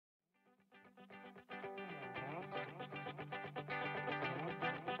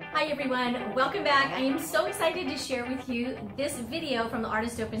Hi everyone, welcome back. I am so excited to share with you this video from the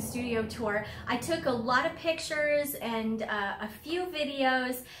Artist Open Studio Tour. I took a lot of pictures and a few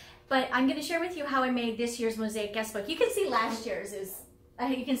videos, but I'm going to share with you how I made this year's Mosaic guest book. You can see last year's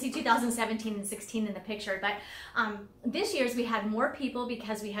you can see 2017 and 16 in the picture, but this year's we had more people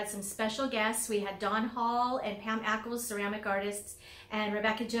because we had some special guests. We had Don Hall and Pam Ackles, ceramic artists, and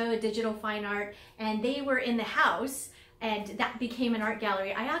Rebecca Jo, digital fine art, and they were in the house. And that became an art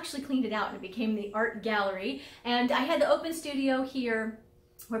gallery. I actually cleaned it out and it became the art gallery. And I had the open studio here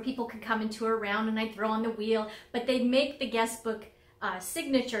where people could come and tour around and I'd throw on the wheel, but they'd make the guest book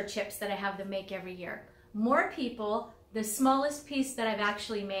signature chips that I have them make every year. More people, the smallest piece that I've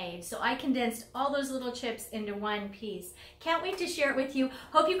actually made. So I condensed all those little chips into one piece. Can't wait to share it with you.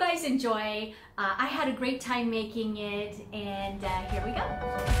 Hope you guys enjoy. I had a great time making it, and here we go.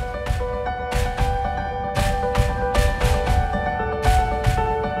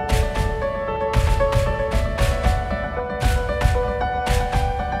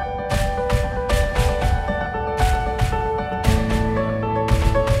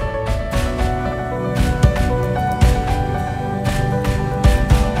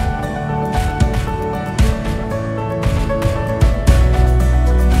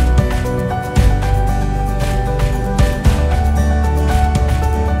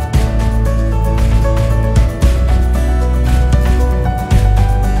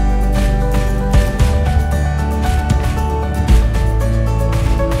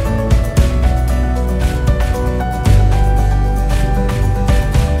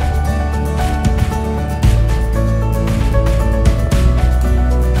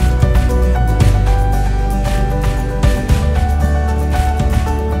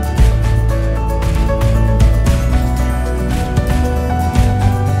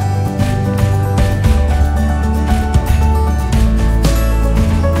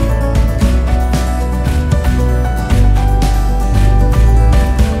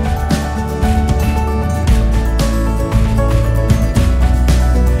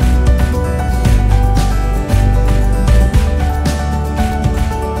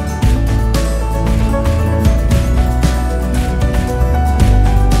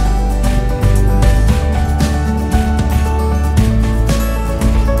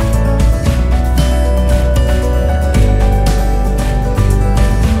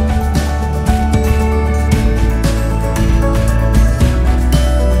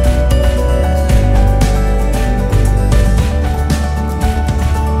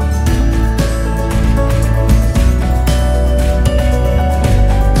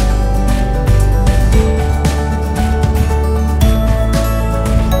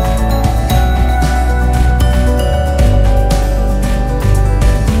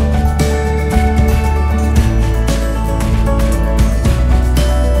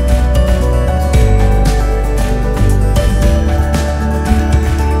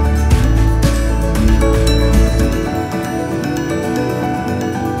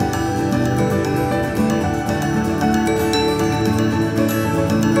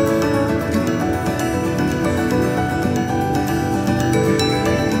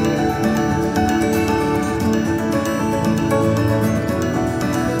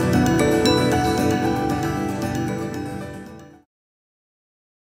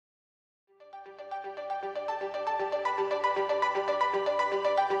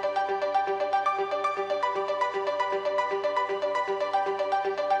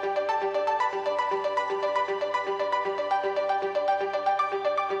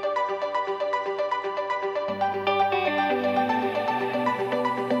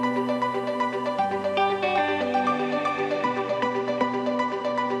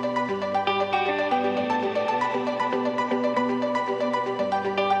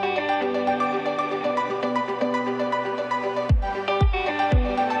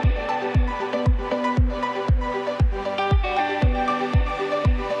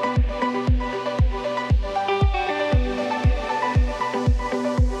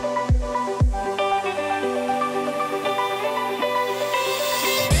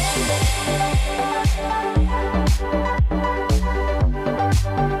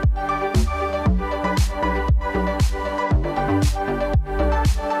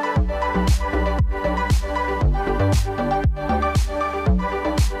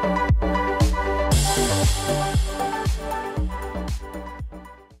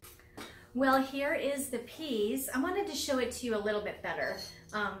 Well, here is the piece. I wanted to show it to you a little bit better.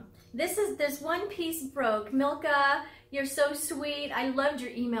 This one piece broke. Milka, you're so sweet. I loved your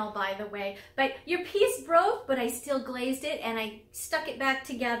email, by the way. But your piece broke, but I still glazed it and I stuck it back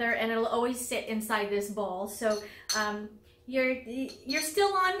together, and it'll always sit inside this bowl. So you're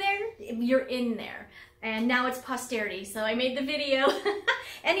still on there, you're in there. And now it's posterity, so I made the video.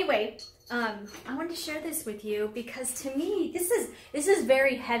 Anyway, I wanted to share this with you because to me, this is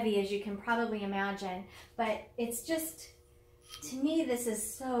very heavy, as you can probably imagine. But it's just, to me, this is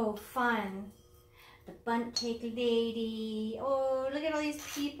so fun. The bundt cake lady. Oh, look at all these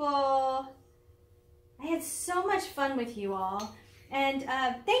people. I had so much fun with you all. And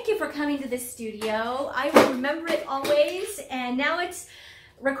thank you for coming to this studio. I will remember it always. And now it's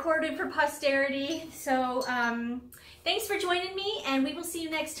recorded for posterity. So thanks for joining me, and we will see you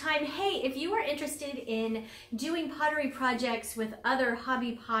next time. Hey, if you are interested in doing pottery projects with other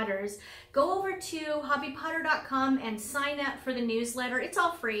hobby potters, go over to hobbypotter.com and sign up for the newsletter. It's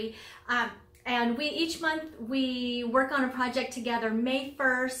all free. And each month we work on a project together. May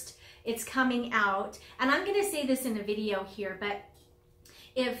 1st, it's coming out. And I'm going to say this in the video here, but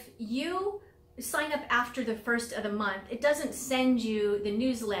if you sign up after the 1st of the month, it doesn't send you the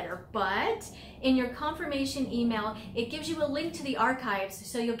newsletter, but in your confirmation email, it gives you a link to the archives,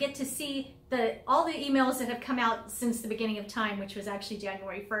 so you'll get to see all the emails that have come out since the beginning of time, which was actually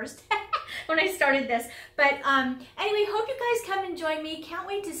January 1st when I started this. But anyway, hope you guys come and join me. Can't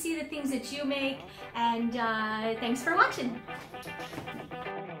wait to see the things that you make, and thanks for watching.